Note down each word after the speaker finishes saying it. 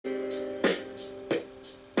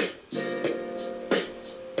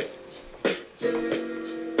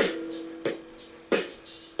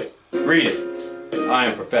Greetings, I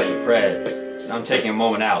am Professor Prez, and I'm taking a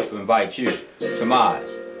moment out to invite you to my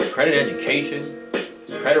credit education,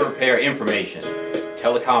 credit repair information,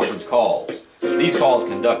 teleconference calls. These calls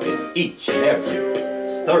conducted each and every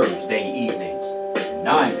Thursday evening,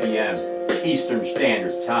 9 p.m. Eastern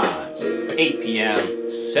Standard Time, 8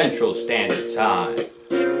 p.m. Central Standard Time.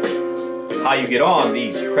 How you get on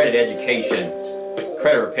these credit education,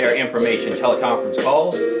 credit repair information teleconference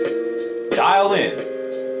calls? Dial in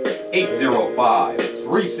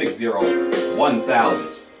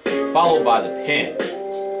 805-360-1000, followed by the PIN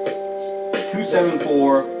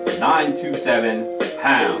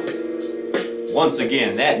 274-927#. Once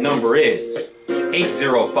again, that number is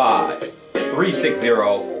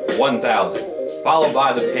 805-360-1000, followed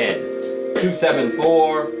by the PIN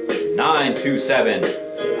 274-927#.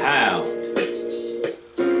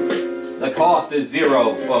 The cost is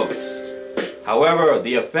 $0, folks. However,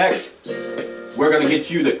 the effect, we're going to get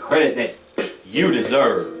you the credit that you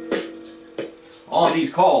deserve. On these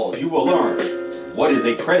calls, you will learn what is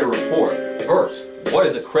a credit report. First, what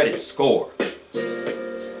is a credit score?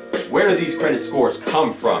 Where do these credit scores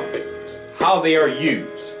come from? How they are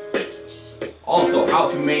used. Also, how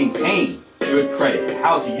to maintain good credit.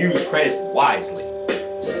 How to use credit wisely.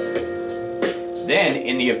 Then,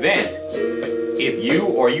 in the event, if you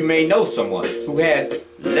or you may know someone who has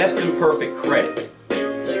less than perfect credit,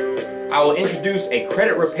 I will introduce a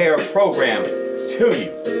credit repair program to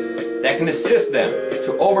you that can assist them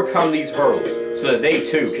to overcome these hurdles so that they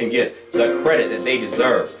too can get the credit that they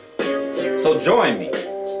deserve. So join me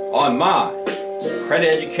on my credit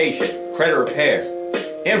education, credit repair,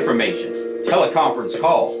 information, teleconference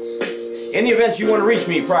calls. In the event you want to reach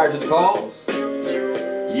me prior to the calls,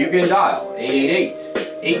 you can dial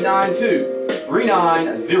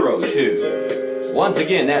 888-892-3902. Once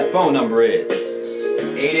again, that phone number is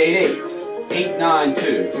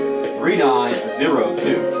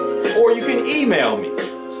 888-892-3902. Or you can email me.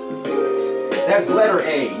 That's letter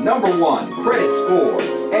A, number 1, credit score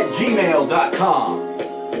 @gmail.com.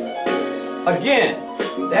 Again,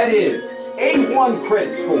 that is A1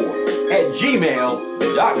 credit score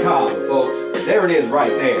 @gmail.com, folks. There it is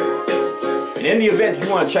right there. And in the event you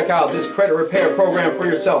want to check out this credit repair program for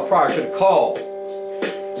yourself prior to the call,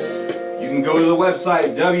 you can go to the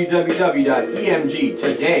website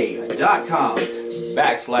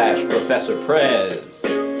www.emgtoday.com/Professor Prez.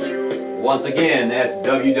 Once again, that's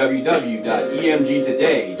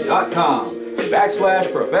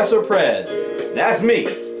www.emgtoday.com/Professor Prez. That's me.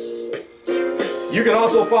 You can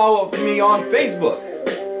also follow me on Facebook.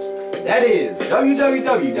 That is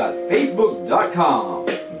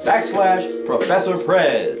www.facebook.com/Professor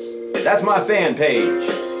Prez. That's my fan page.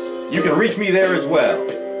 You can reach me there as well.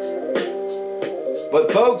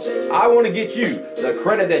 But folks, I want to get you the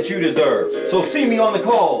credit that you deserve. So see me on the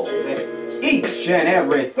calls each and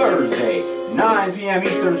every Thursday, 9 p.m.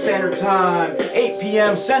 Eastern Standard Time, 8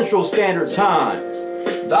 p.m. Central Standard Time.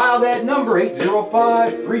 Dial that number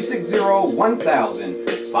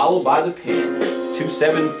 805-360-1000, followed by the PIN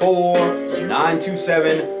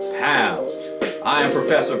 274-927#. I am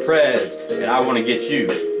Professor Prez, and I want to get you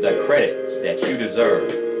the credit that you deserve.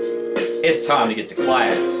 It's time to get to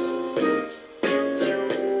class.